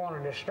didn't want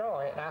to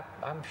destroy it.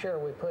 I'm sure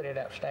we put it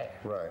upstairs.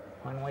 Right.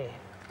 When we...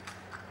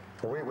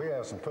 Well, we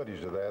have some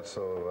footage of that,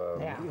 so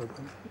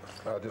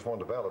I just wanted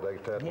to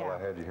validate that while I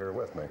had you here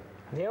with me.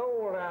 The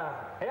old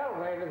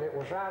elevator that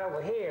was right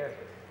over here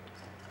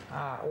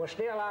was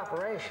still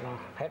operational.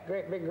 Had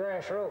great big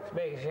grass ropes,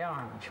 big as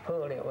yarn, that you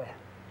pulled it with.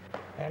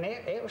 And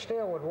it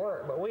still would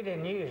work, but we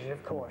didn't use it,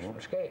 of course.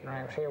 The skating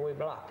rinks here, we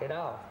blocked it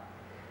off.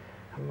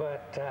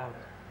 But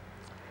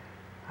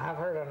I've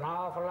heard an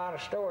awful lot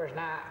of stories.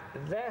 Now,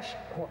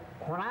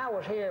 when I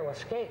was here with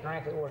skating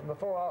rink, it was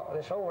before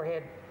this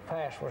overhead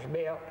pass was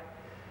built,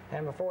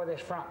 and before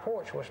this front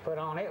porch was put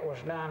on. It was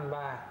done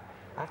by,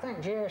 I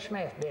think Jerry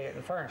Smith did it in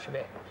the furniture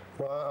business.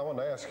 Well, I want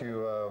to ask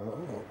you,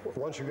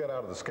 once you got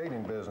out of the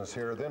skating business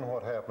here, then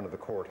what happened to the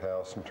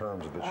courthouse in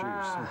terms of its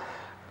use?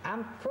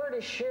 I'm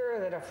pretty sure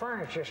that a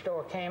furniture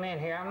store came in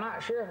here. I'm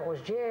not sure if it was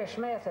Jerry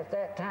Smith at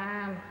that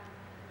time.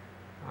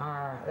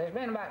 There's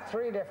been about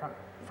 3 different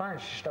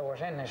furniture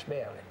stores in this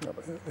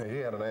building. He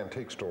had an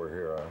antique store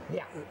here.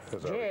 Yeah,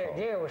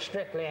 Jerry was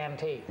strictly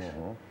antiques.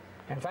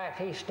 In fact,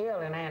 he's still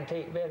in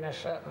antique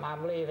business up, I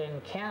believe, in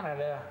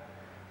Canada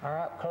or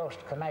up close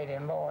to the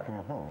Canadian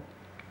border.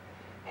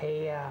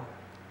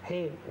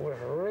 he was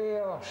a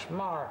real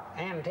smart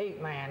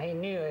antique man. He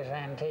knew his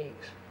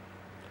antiques.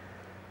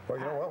 Well,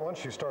 you know what?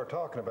 Once you start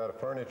talking about a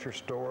furniture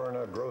store and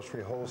a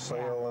grocery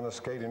wholesale and a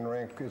skating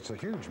rink, it's a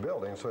huge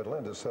building, so it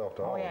lends itself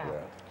to all of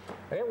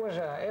that. It was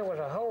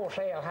a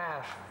wholesale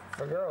house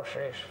for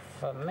groceries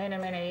for many,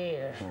 many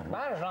years,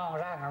 about as long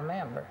as I can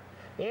remember.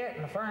 It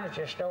and the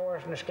furniture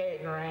stores and the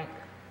skating rink.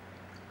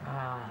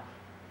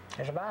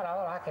 It's about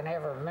all I can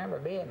ever remember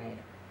being here.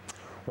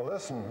 Well,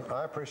 listen,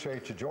 I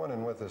appreciate you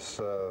joining with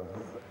us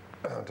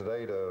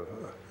today to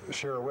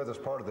share with us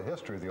part of the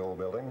history of the old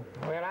building.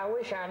 Well, I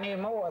wish I knew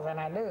more than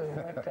I do,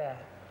 but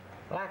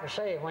like I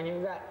say, when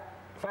you've got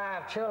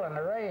 5 children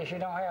to raise, you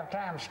don't have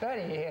time to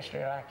study your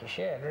history like you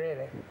should,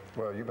 really.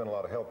 Well, you've been a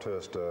lot of help to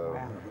us to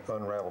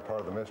unravel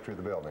part of the mystery of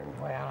the building.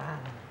 Well,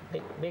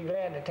 I'd be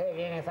glad to tell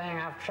you anything.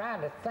 I've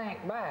tried to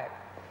think back,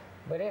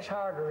 but it's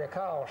hard to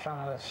recall some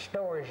of the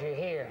stories you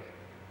hear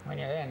when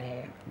you're in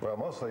here. Well,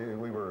 mostly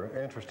we were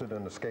interested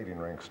in the skating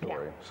rink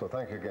story. Yeah. So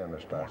thank you again,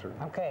 Mr. Dysart.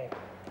 Yeah. Okay.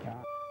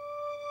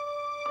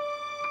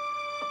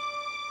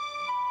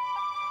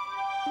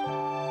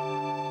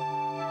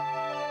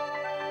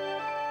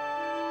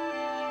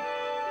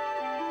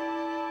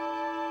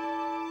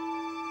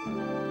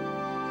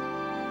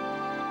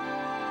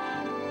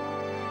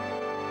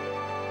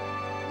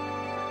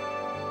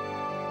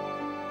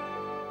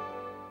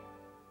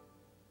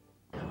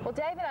 Well,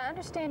 David, I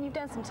understand you've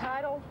done some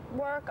title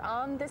work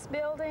on this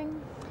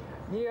building.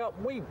 Yeah,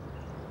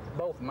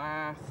 both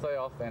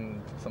myself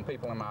and some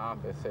people in my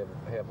office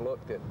have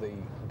looked at the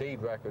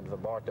deed records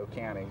of Bartow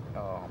County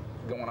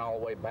going all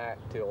the way back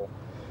till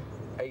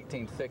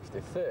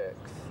 1866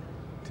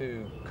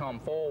 to come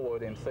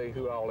forward and see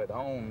who all had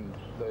owned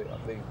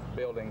the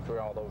building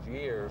through all those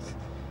years.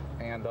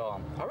 And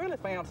I really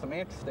found some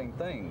interesting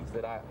things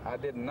that I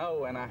didn't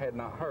know and I had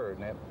not heard,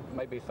 and it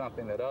may be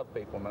something that other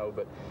people know.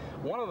 But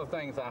one of the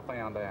things I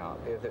found out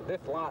is that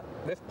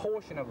this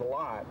portion of the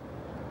lot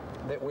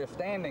that we're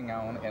standing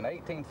on in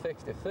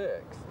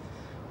 1866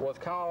 was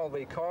called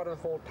the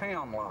Cartersville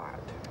Town Lot.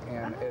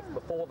 And it's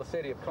before the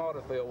city of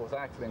Cartersville was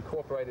actually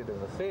incorporated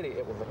as a city,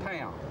 it was a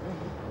town.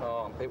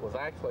 It was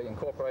actually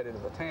incorporated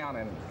as a town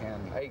in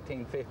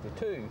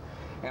 1852.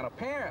 And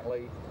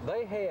apparently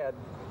they had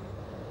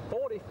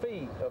 40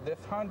 feet of this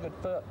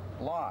 100-foot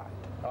lot,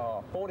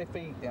 40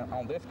 feet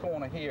on this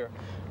corner here,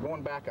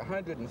 going back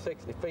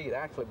 160 feet,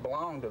 actually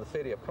belonged to the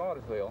city of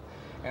Cartersville.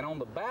 And on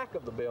the back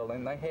of the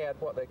building, they had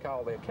what they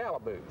call their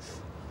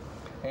calaboose.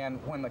 And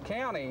when the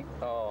county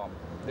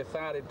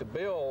decided to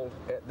build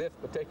at this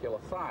particular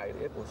site,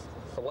 it was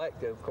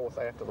selected, of course,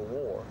 after the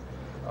war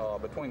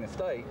between the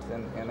states,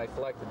 and they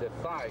selected this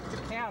site. The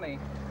county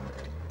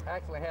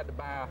actually had to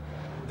buy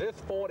this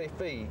 40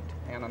 feet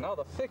and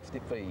another 60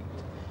 feet,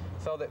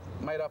 so that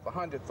made up a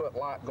 100-foot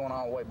lot going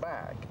all the way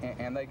back.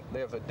 And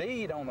there's a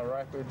deed on the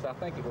records, I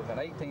think it was in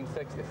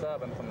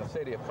 1867, from the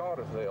city of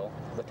Cartersville,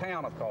 the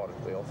town of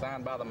Cartersville,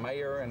 signed by the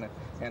mayor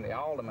and the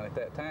alderman at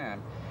that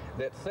time,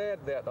 that said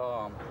that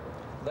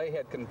they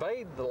had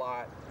conveyed the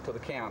lot to the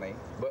county,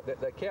 but that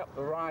they kept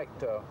the right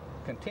to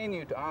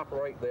continue to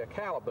operate their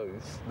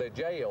calaboose, their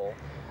jail,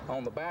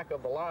 on the back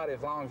of the lot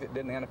as long as it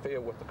didn't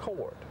interfere with the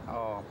court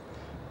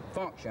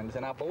functions.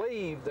 And I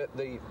believe that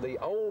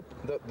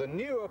the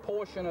newer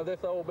portion of this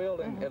old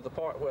building is the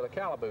part where the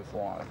calaboose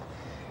was.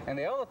 And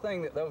the other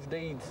thing that those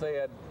deeds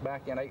said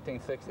back in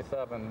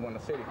 1867 when the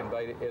city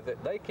conveyed it is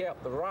that they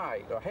kept the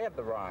right, or had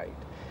the right,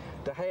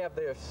 to have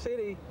their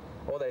city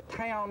or their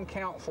town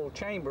council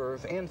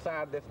chambers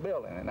inside this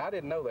building. And I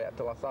didn't know that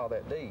until I saw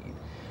that deed.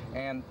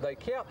 And they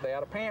kept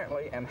that,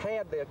 apparently, and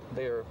had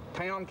their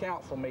town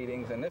council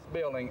meetings in this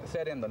building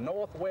set in the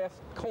northwest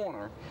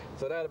corner.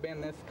 So that would have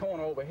been this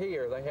corner over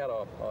here. They had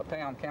a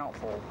town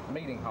council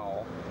meeting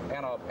hall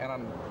and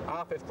an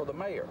office for the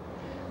mayor.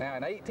 Now,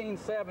 in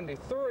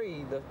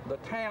 1873, the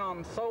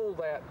town sold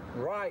that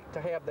right to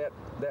have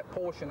that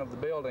portion of the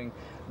building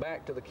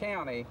back to the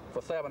county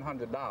for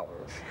 $700.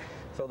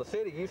 So the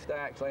city used to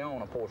actually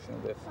own a portion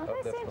of this,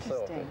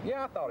 facility.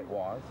 Yeah, I thought it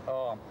was.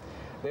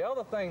 The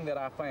other thing that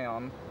I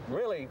found,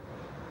 really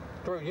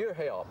through your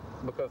help,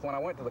 because when I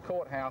went to the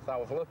courthouse, I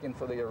was looking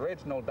for the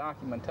original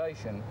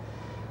documentation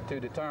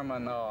to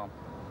determine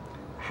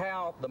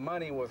how the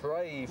money was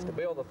raised to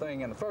build the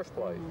thing in the first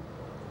place.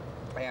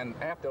 And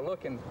after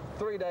looking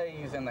 3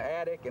 days in the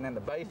attic and in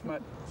the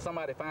basement,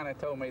 somebody finally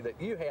told me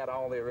that you had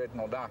all the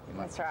original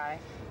documents. That's right.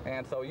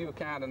 And so you were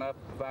kind enough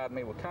to provide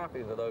me with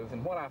copies of those.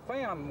 And what I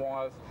found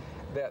was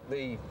that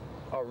the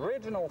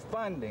original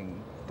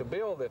funding to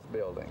build this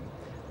building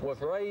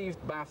was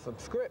raised by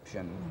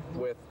subscription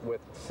with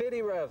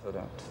city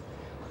residents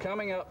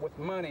coming up with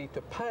money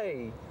to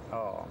pay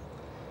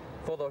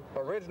for the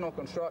original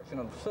construction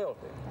of the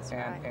facility. That's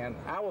right. And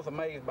I was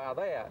amazed by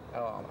that.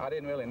 I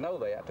didn't really know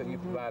that until you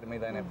provided me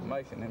that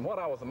information. And what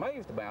I was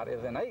amazed about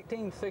is in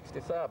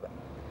 1867,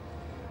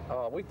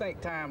 we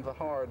think times are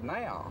hard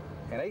now.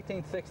 In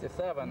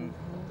 1867,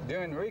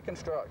 during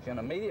Reconstruction,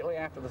 immediately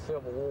after the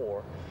Civil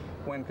War,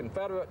 when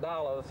Confederate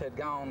dollars had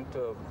gone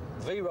to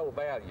zero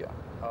value,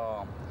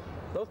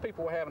 those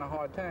people were having a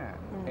hard time.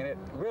 And it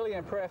really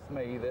impressed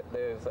me that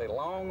there's a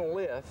long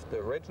list, the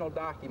original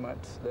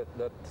documents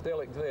that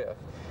still exist,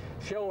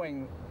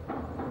 showing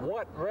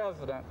what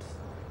residents,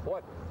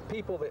 what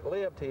people that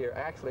lived here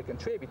actually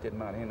contributed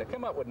money. And to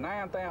come up with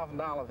 $9,000 in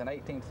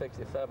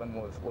 1867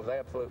 was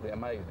absolutely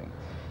amazing.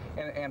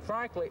 And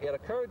frankly, it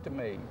occurred to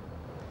me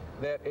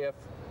that if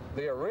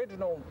the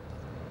original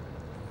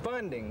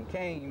funding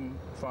came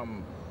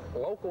from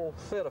local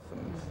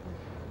citizens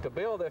to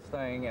build this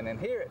thing, and then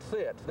here it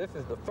sits. This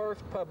is the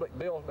first public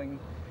building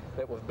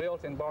that was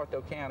built in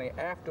Bartow County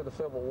after the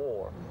Civil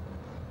War.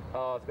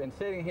 It's been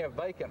sitting here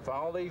vacant for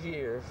all these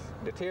years,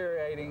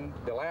 deteriorating,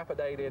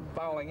 dilapidated,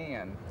 falling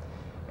in.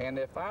 And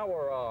if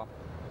our,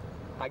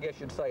 I guess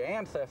you'd say,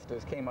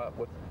 ancestors came up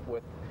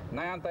with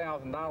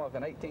 $9,000 in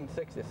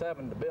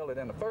 1867 to build it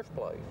in the first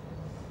place,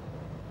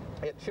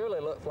 it surely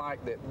looks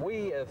like that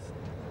we as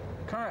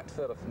current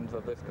citizens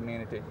of this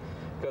community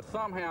could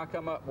somehow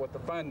come up with the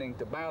funding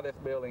to buy this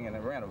building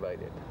and renovate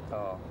it.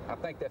 I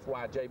think that's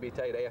why J.B.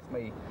 Tate asked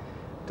me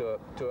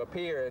to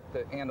appear at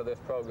the end of this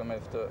program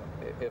is to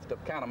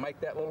kind of make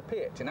that little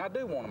pitch. And I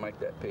do want to make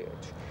that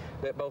pitch,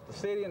 that both the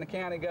city and the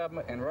county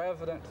government and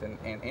residents and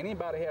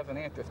anybody has an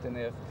interest in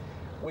this,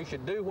 we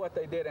should do what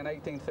they did in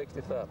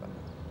 1867.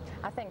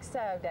 I think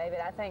so, David.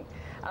 I think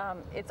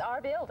it's our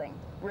building,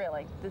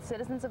 really, the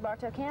citizens of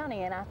Bartow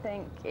County, and I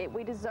think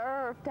we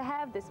deserve to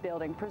have this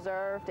building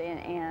preserved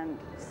and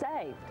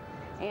saved.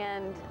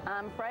 And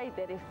I'm afraid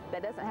that if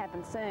that doesn't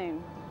happen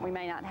soon, we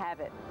may not have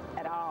it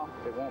at all.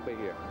 It won't be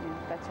here. Yeah,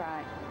 that's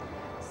right.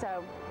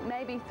 So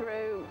maybe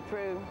through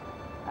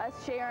us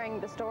sharing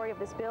the story of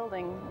this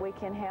building, we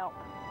can help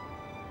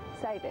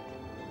save it.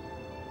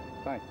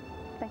 Thank you.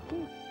 Thank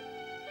you.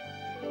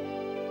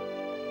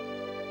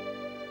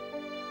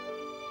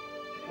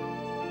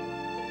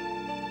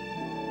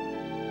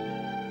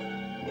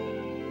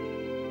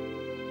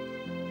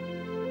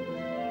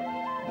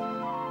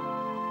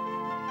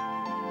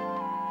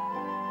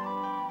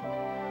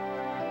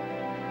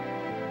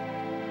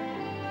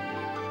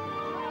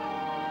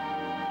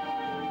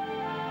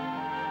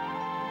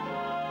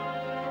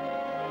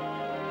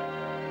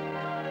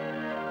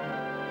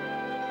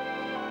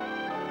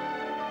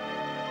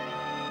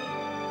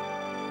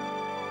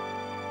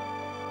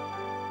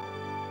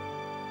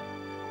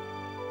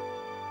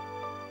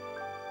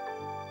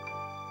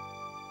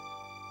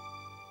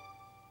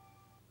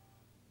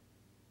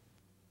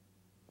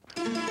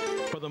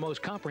 For the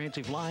most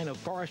comprehensive line of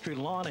forestry,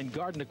 lawn, and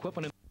garden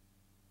equipment